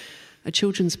wrote a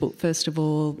children's book, first of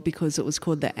all, because it was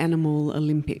called the Animal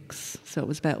Olympics. So it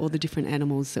was about all the different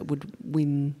animals that would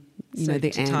win, the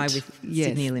to tie with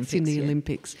Sydney Olympics. Sydney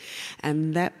Olympics.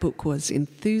 And that book was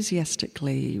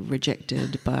enthusiastically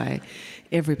rejected by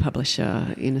every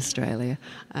publisher in Australia.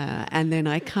 And then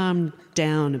I calmed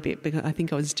down a bit because I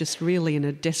think I was just really in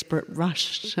a desperate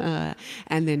rush.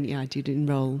 And then, I did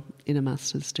enrol in a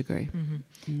master's degree.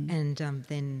 Mm-hmm. And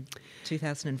then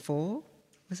 2004...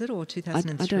 Was it, or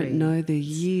 2003? I don't know the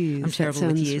years. I'm terrible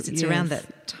with years. It's around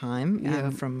that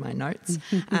time from my notes.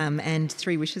 And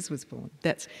 3 Wishes was born.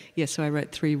 So I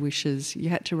wrote 3 Wishes. You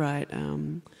had to write,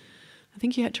 I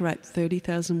think you had to write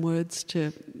 30,000 words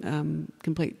to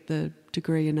complete the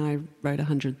degree, and I wrote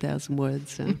 100,000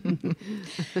 words.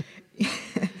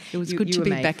 It was good to be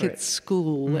back at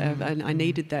school. And I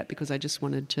needed that because I just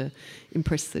wanted to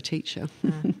impress the teacher.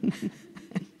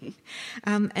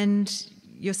 And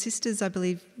your sisters, I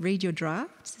believe, read your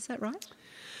drafts. Is that right?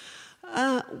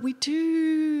 We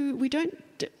do. We don't.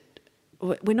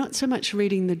 We're not so much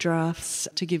reading the drafts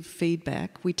to give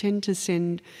feedback. We tend to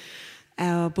send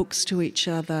our books to each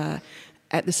other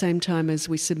at the same time as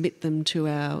we submit them to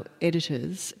our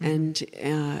editors. And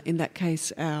in that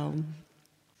case,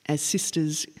 as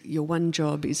sisters, your one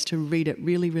job is to read it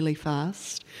really, really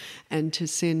fast and to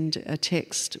send a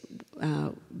text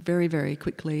very, very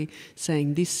quickly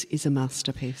saying, this is a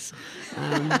masterpiece.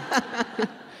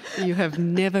 You have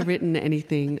never written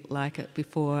anything like it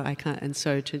before. I can't, and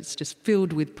so it's just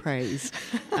filled with praise.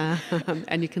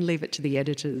 And you can leave it to the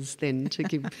editors then to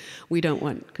give. We don't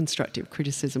want constructive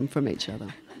criticism from each other.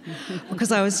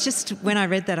 Because I was just, when I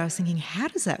read that, I was thinking, how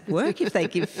does that work if they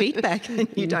give feedback and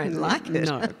you don't like it?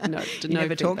 No. You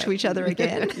never talk to each other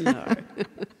again? No.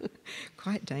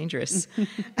 Quite dangerous.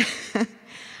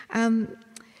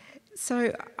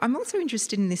 So I'm also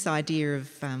interested in this idea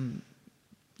of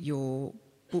your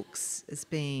books as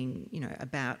being,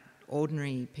 about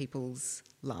ordinary people's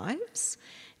lives.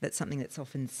 That's something that's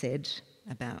often said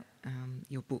about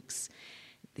your books,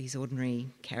 these ordinary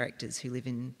characters who live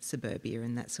in suburbia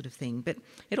and that sort of thing. But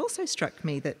it also struck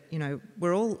me that,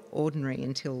 we're all ordinary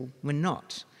until we're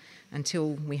not,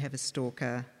 until we have a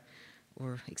stalker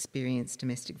or experience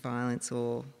domestic violence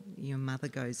or your mother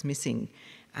goes missing.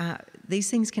 These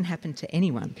things can happen to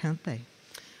anyone, can't they?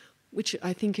 Which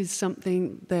I think is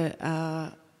something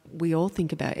that we all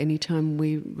think about any time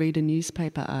we read a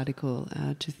newspaper article,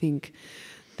 to think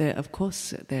that, of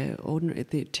course, they're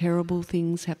terrible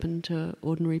things happen to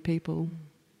ordinary people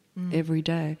every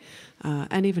day.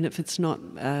 And even if it's not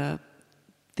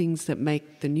things that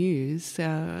make the news,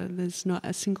 there's not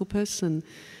a single person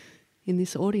in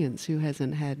this audience who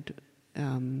hasn't had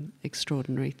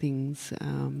extraordinary things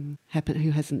happen,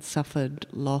 who hasn't suffered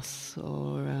loss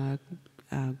or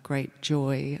great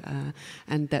joy,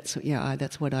 and that's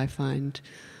what I find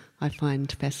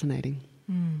fascinating.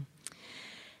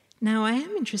 Now, I am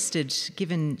interested,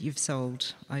 given you've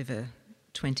sold over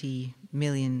 20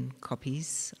 million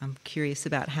copies, I'm curious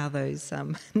about how those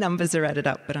numbers are added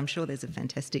up, but I'm sure there's a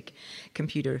fantastic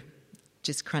computer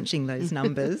just crunching those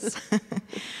numbers.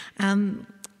 And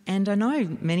I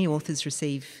know many authors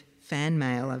receive fan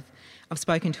mail. I've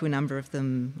spoken to a number of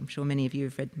them. I'm sure many of you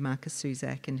have read Marcus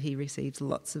Suzak, and he receives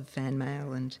lots of fan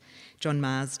mail, and John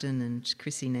Marsden and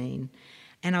Chrissy Neen.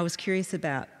 And I was curious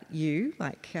about you,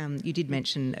 you did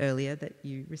mention earlier that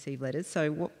you receive letters.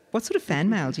 So what sort of fan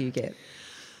mail do you get?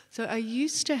 So I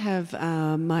used to have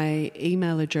my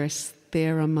email address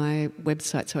there on my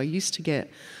website. So I used to get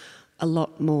a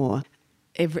lot more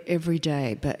every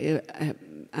day, but it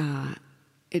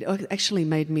actually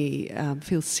made me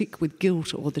feel sick with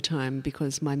guilt all the time,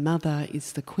 because my mother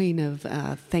is the queen of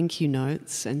thank you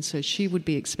notes, and so she would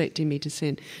be expecting me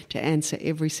to answer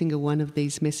every single one of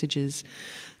these messages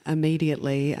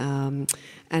immediately. And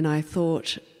I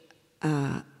thought,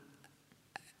 and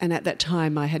at that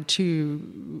time I had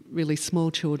 2 really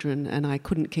small children, and I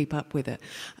couldn't keep up with it.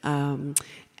 And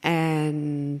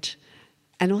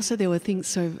also there were things.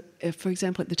 So, for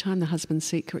example, at the time The Husband's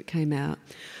Secret came out,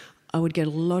 I would get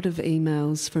a lot of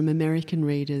emails from American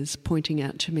readers pointing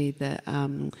out to me that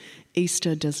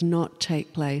Easter does not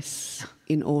take place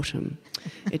in autumn.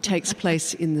 It takes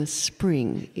place in the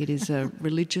spring. It is a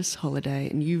religious holiday,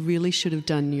 and you really should have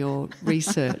done your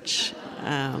research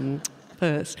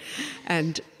first.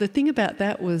 And the thing about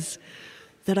that was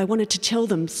that I wanted to tell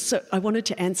them, so I wanted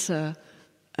to answer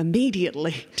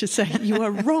immediately to say, you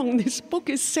are wrong, this book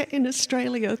is set in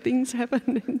Australia, things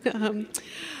happen.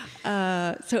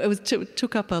 So it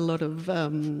took up a lot of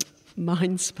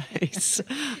mind space.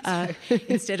 So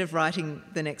instead of writing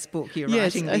the next book, you're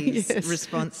writing these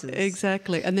responses.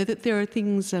 Exactly. And there are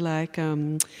things like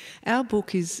our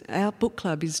book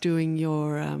club is doing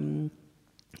your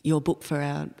book for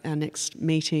our next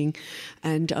meeting,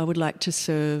 and I would like to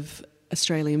serve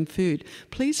Australian food.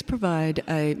 Please provide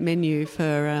a menu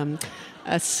for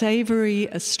a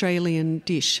savoury Australian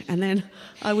dish. And then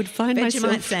I would find Vegemite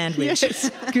myself... sandwich. Yes,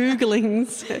 Googling.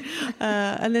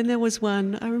 And then there was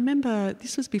one, I remember,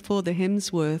 this was before the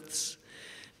Hemsworths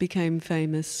became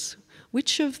famous.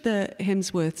 Which of the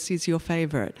Hemsworths is your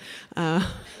favourite?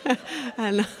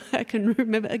 And I can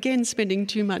remember, again, spending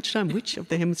too much time, which of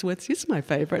the Hemsworths is my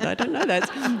favourite? I don't know,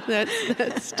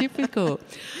 that's difficult.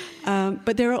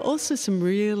 But there are also some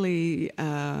really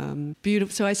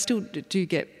beautiful... So I still do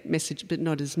get messages, but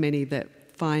not as many that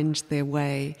find their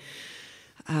way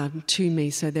to me.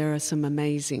 So there are some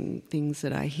amazing things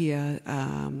that I hear.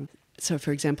 So,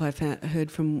 for example, I heard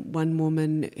from one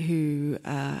woman who,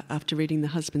 after reading The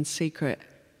Husband's Secret,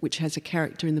 which has a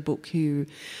character in the book who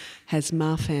has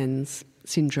Marfan's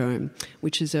syndrome,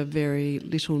 which is a very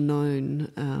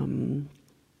little-known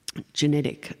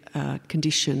genetic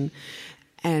condition.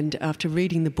 And after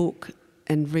reading the book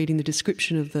and reading the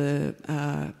description of the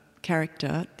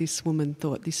character, this woman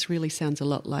thought, this really sounds a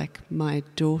lot like my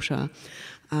daughter.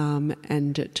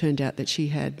 And it turned out that she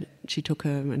took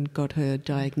her and got her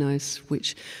diagnosed,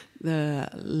 which the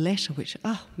letter, which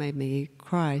made me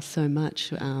cry so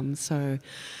much, so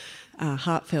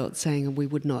heartfelt, saying we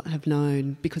would not have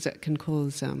known because it can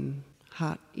cause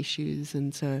heart issues,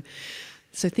 and so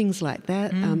things like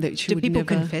that. That you do would people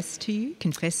never... confess to you?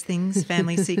 Confess things,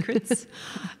 family secrets?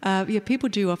 Yeah, people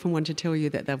do often want to tell you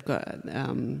that they've got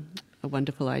a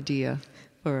wonderful idea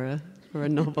for a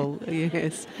novel.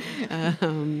 Yes.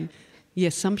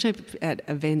 Yes, sometimes at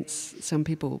events, some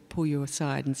people pull you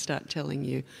aside and start telling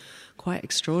you quite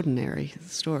extraordinary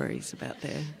stories about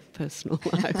their personal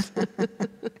lives.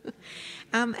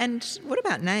 And what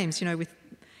about names? You know, with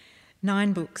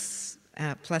 9 books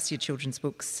plus your children's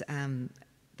books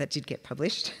that did get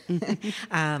published,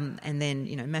 and then,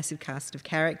 you know, massive cast of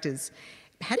characters.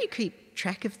 How do you keep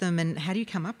track of them, and how do you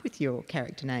come up with your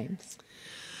character names?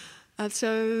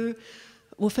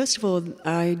 Well, first of all,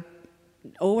 I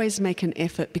always make an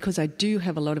effort, because I do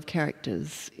have a lot of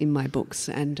characters in my books,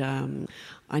 and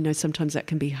I know sometimes that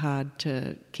can be hard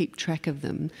to keep track of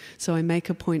them. So I make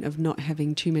a point of not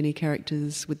having too many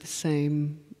characters with the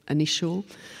same initial.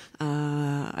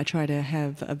 I try to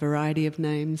have a variety of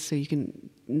names, so you can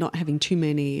not having too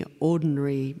many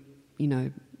ordinary, you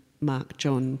know, Mark,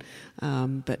 John,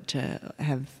 but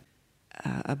have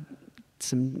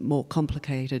some more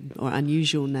complicated or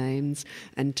unusual names,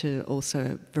 and to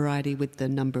also variety with the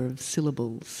number of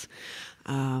syllables.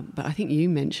 But I think you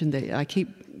mentioned that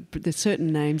there's certain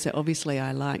names that obviously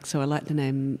I like, so I like the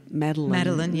name Madeline.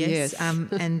 Madeline, yes.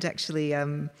 And actually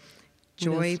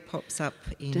Joy pops up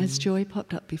in... Has Joy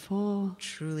popped up before?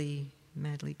 Truly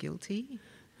Madly Guilty,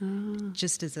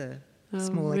 just as a... Oh,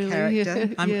 smaller really? character.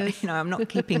 Yes. I'm not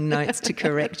keeping notes to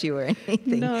correct you or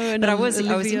anything. No, but I was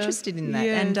interested in that,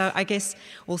 yes. and I guess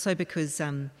also because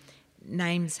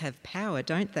names have power,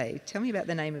 don't they? Tell me about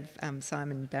the name of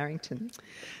Simon Barrington.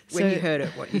 When you heard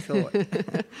it, what you thought?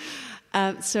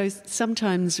 So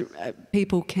sometimes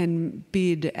people can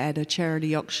bid at a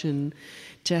charity auction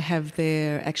to have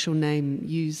their actual name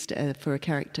used for a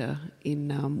character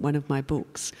in one of my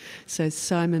books. So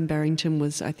Simon Barrington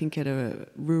was, I think, at a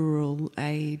rural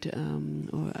aid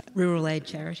Rural aid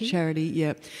charity. Charity,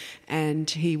 yeah, and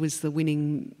he was the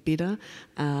winning bidder,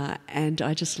 and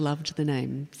I just loved the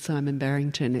name Simon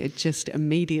Barrington. It just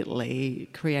immediately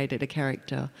created a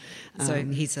character. So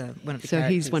he's one of the characters. So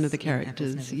he's one of the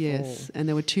characters, yes. And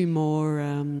there were two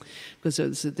more, because it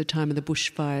was at the time of the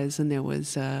bushfires, and there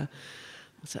was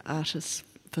Artists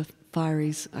for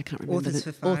Fireys, I can't remember. Authors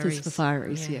for Fireys. Authors for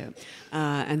Fireys, yeah.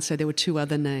 And so there were two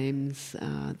other names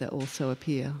that also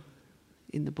appear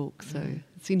in the book. So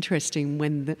it's interesting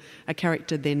when a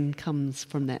character then comes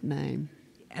from that name.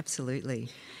 Absolutely.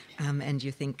 And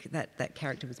you think that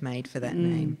character was made for that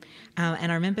name.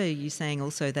 And I remember you saying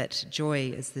also that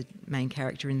Joy, as the main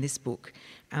character in this book,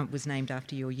 was named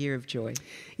after your Year of Joy.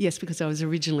 Yes, because I was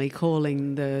originally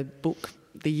calling the book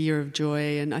The Year of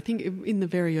Joy, and I think in the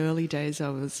very early days I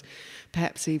was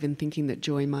perhaps even thinking that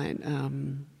Joy might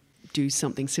do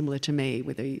something similar to me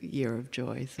with a Year of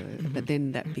Joy. So, but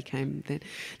then that became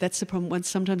that's the problem. Once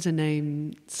sometimes a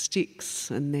name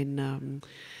sticks, and then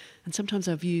and sometimes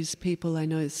I've used people I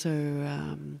know. So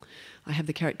I have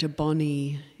the character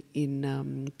Bonnie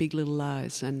in Big Little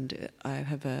Lies, and I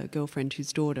have a girlfriend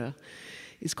whose daughter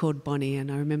is called Bonnie,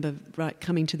 and I remember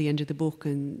coming to the end of the book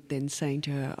and then saying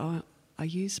to her, "Oh, I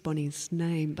used Bonnie's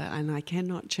name, and I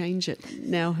cannot change it.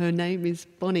 Now her name is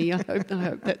Bonnie. I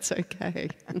hope that's okay."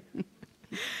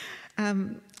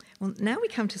 Well, now we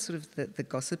come to sort of the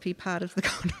gossipy part of the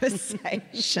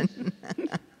conversation.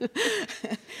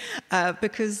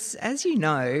 Because, as you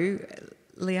know,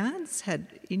 Liane's had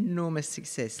enormous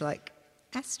success, like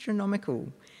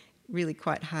astronomical, really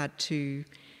quite hard to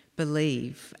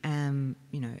believe,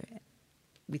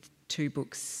 with 2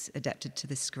 books adapted to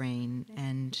the screen,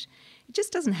 and it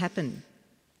just doesn't happen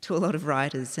to a lot of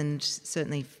writers, and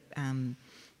certainly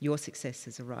your success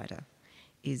as a writer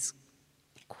is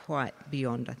quite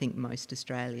beyond, I think, most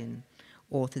Australian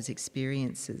authors'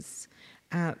 experiences.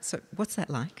 So what's that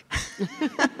like?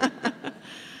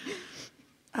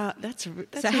 That's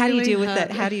so how do you deal with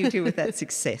that? How do you deal with that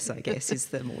success, I guess, is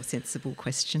the more sensible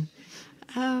question.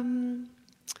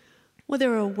 Well,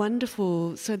 there are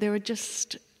wonderful... So there are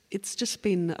just... It's just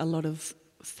been a lot of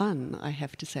fun, I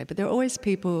have to say. But there are always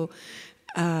people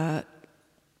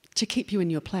to keep you in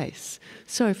your place.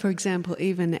 So, for example,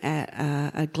 even at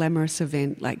a glamorous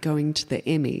event like going to the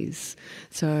Emmys,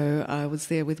 so I was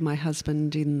there with my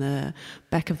husband in the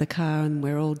back of the car, and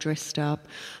we're all dressed up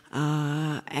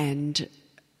and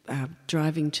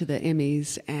driving to the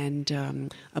Emmys, and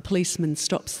a policeman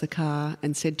stops the car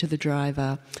and said to the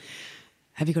driver,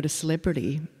 "Have you got a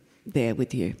celebrity there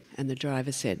with you?" And the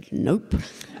driver said, "Nope."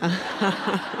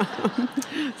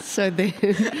 So then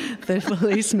the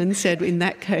policeman said, "In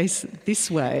that case, this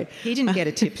way." He didn't get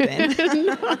a tip then.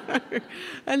 No.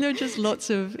 And there were just lots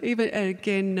of, even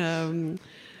again,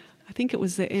 I think it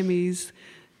was the Emmys,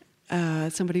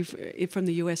 somebody from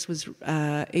the US was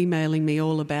emailing me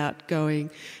all about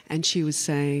going, and she was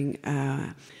saying,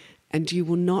 "And you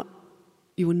will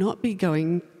not be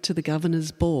going to the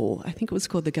Governor's Ball." I think it was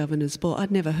called the Governor's Ball.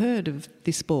 I'd never heard of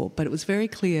this ball, but it was very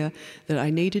clear that I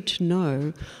needed to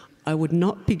know I would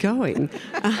not be going.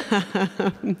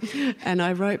 And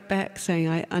I wrote back saying,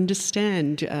 "I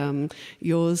understand,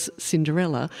 yours,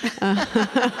 Cinderella."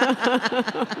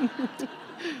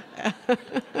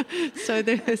 So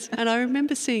and I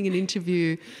remember seeing an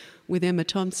interview with Emma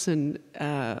Thompson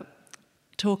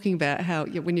talking about how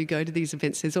when you go to these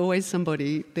events, there's always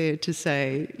somebody there to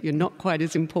say you're not quite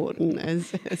as important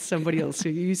as somebody else, so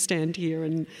you stand here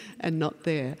and not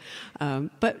there.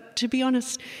 But to be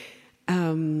honest,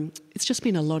 it's just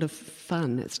been a lot of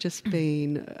fun. It's just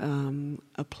been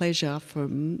a pleasure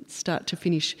from start to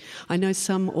finish. I know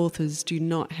some authors do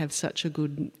not have such a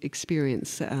good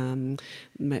experience.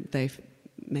 They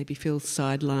maybe feel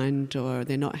sidelined, or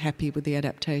they're not happy with the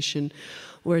adaptation.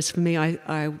 Whereas for me,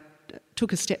 I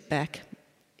took a step back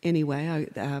anyway.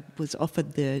 I was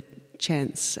offered the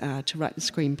chance to write the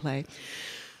screenplay.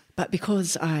 But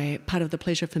because part of the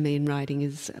pleasure for me in writing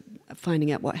is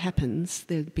finding out what happens,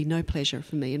 there'd be no pleasure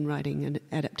for me in writing an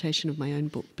adaptation of my own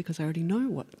book because I already know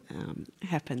what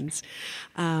happens.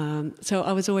 So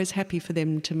I was always happy for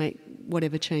them to make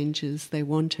whatever changes they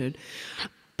wanted.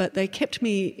 But they kept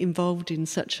me involved in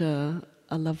such a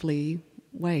lovely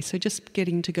way. So just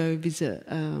getting to go visit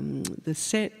the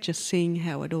set, just seeing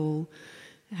how it all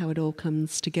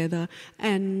comes together.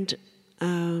 And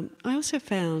I also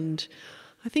found...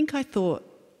 I thought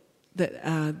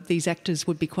that these actors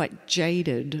would be quite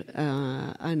jaded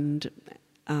and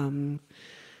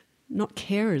not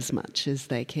care as much as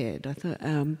they cared. I thought,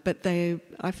 but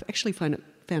I've actually found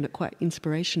it quite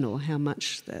inspirational how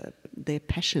much their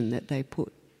passion that they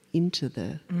put into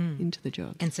the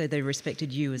job. And so they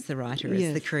respected you as the writer,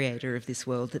 as the creator of this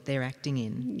world that they're acting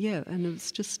in. Yeah, and it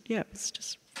was just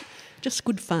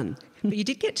good fun. But you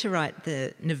did get to write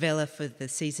the novella for the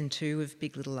season 2 of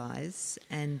Big Little Lies,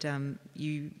 and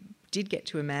you did get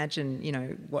to imagine,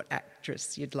 what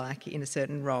actress you'd like in a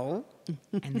certain role,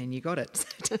 and then you got it.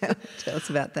 So tell us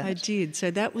about that. I did. So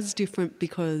that was different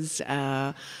because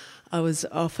I was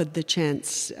offered the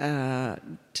chance to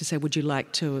say, would you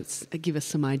like to give us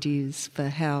some ideas for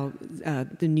how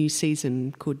the new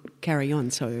season could carry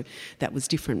on? So that was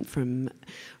different from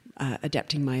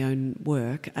adapting my own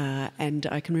work. And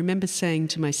I can remember saying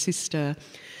to my sister,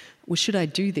 well, should I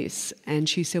do this? And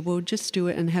she said, well, just do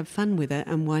it and have fun with it,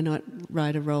 and why not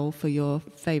write a role for your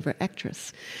favourite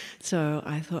actress? So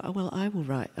I thought, oh, well, I will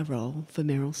write a role for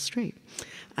Meryl Streep.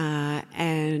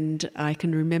 And I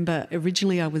can remember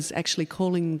originally I was actually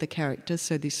calling the character,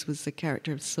 so this was the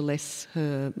character of Celeste,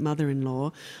 her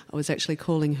mother-in-law. I was actually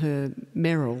calling her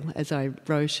Meryl as I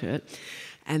wrote it.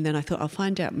 And then I thought I'll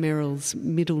find out Meryl's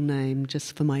middle name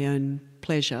just for my own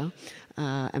pleasure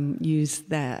and use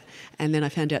that. And then I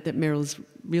found out that Meryl's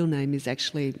real name is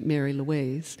actually Mary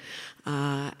Louise.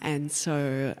 And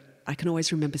so I can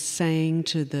always remember saying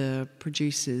to the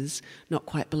producers, not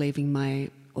quite believing my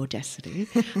audacity,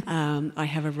 I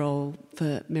have a role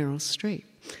for Meryl Streep.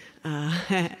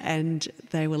 And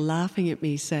they were laughing at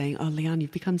me saying, oh, Liane,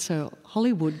 you've become so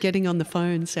Hollywood, getting on the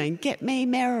phone saying, get me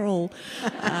Meryl.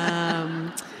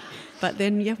 But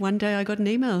then, one day I got an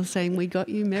email saying, we got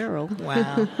you Meryl.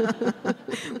 Wow.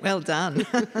 Well done.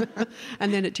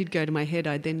 And then it did go to my head.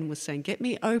 I then was saying, get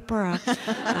me Oprah.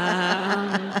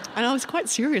 And I was quite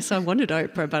serious. I wanted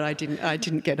Oprah, but I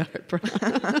didn't get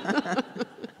Oprah.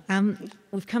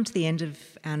 We've come to the end of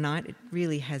our night. It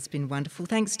really has been wonderful.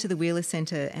 Thanks to the Wheeler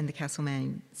Centre and the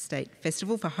Castlemaine State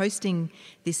Festival for hosting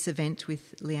this event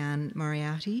with Liane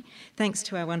Moriarty. Thanks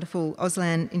to our wonderful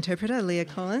Auslan interpreter, Leah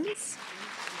Collins.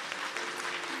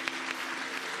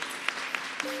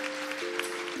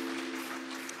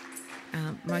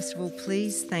 Most of all,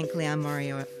 please thank Liane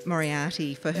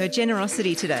Moriarty for her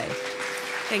generosity today.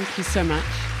 Thank you so much.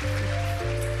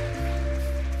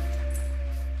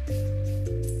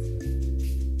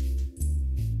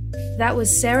 That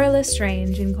was Sarah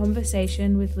Lestrange in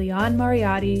conversation with Liane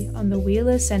Moriarty on the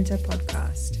Wheeler Centre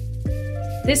podcast.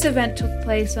 This event took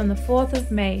place on the 4th of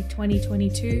May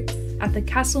 2022 at the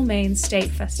Castlemaine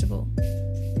State Festival.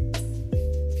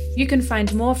 You can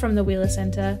find more from the Wheeler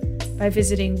Centre by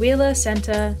visiting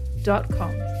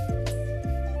wheelercentre.com.